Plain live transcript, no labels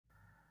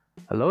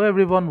Hello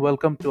everyone,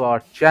 welcome to our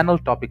channel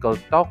Topical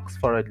Talks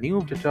for a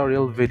new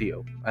tutorial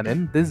video. And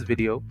in this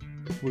video,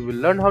 we will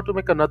learn how to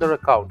make another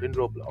account in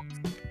Roblox.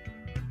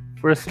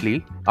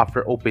 Firstly,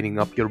 after opening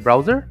up your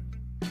browser,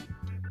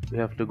 you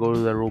have to go to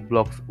the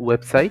Roblox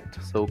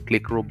website. So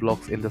click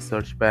Roblox in the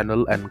search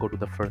panel and go to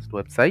the first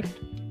website.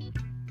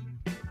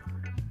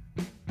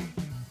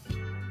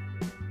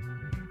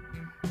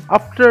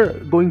 After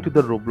going to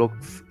the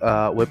Roblox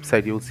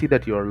website, you'll see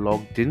that you are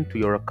logged into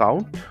your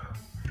account.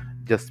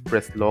 Just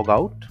press log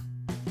out.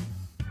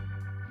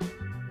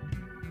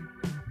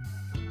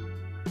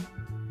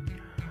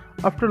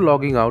 After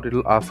logging out, it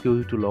will ask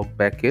you to log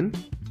back in.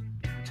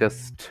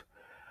 Just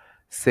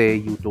say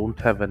you don't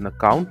have an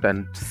account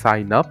and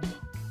sign up.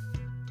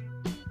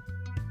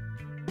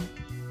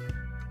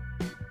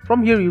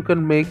 From here you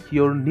can make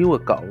your new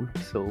account.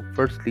 So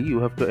firstly you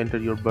have to enter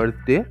your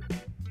birthday.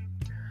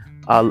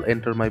 I'll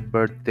enter my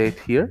birth date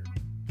here.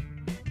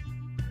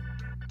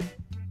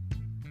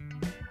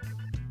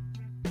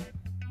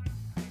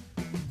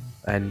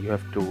 And you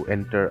have to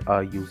enter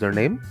a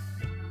username.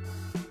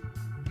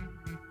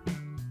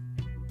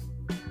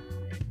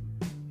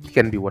 It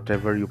can be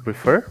whatever you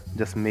prefer.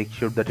 Just make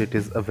sure that it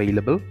is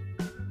available.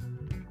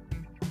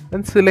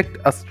 And select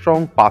a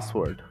strong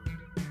password.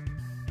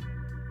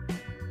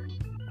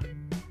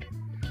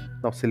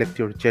 Now select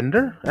your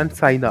gender and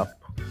sign up.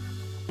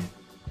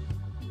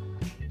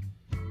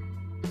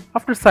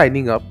 After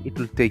signing up, it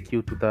will take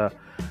you to the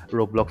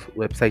Roblox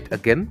website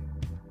again.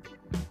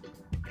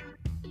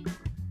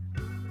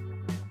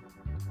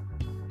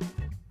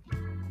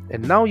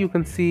 And now you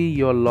can see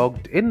you're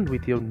logged in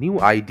with your new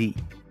ID.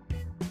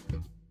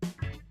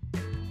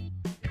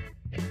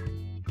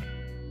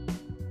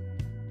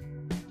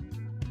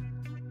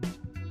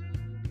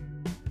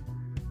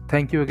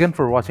 Thank you again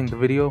for watching the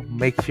video.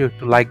 Make sure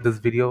to like this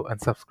video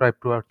and subscribe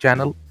to our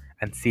channel,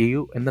 and see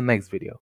you in the next video.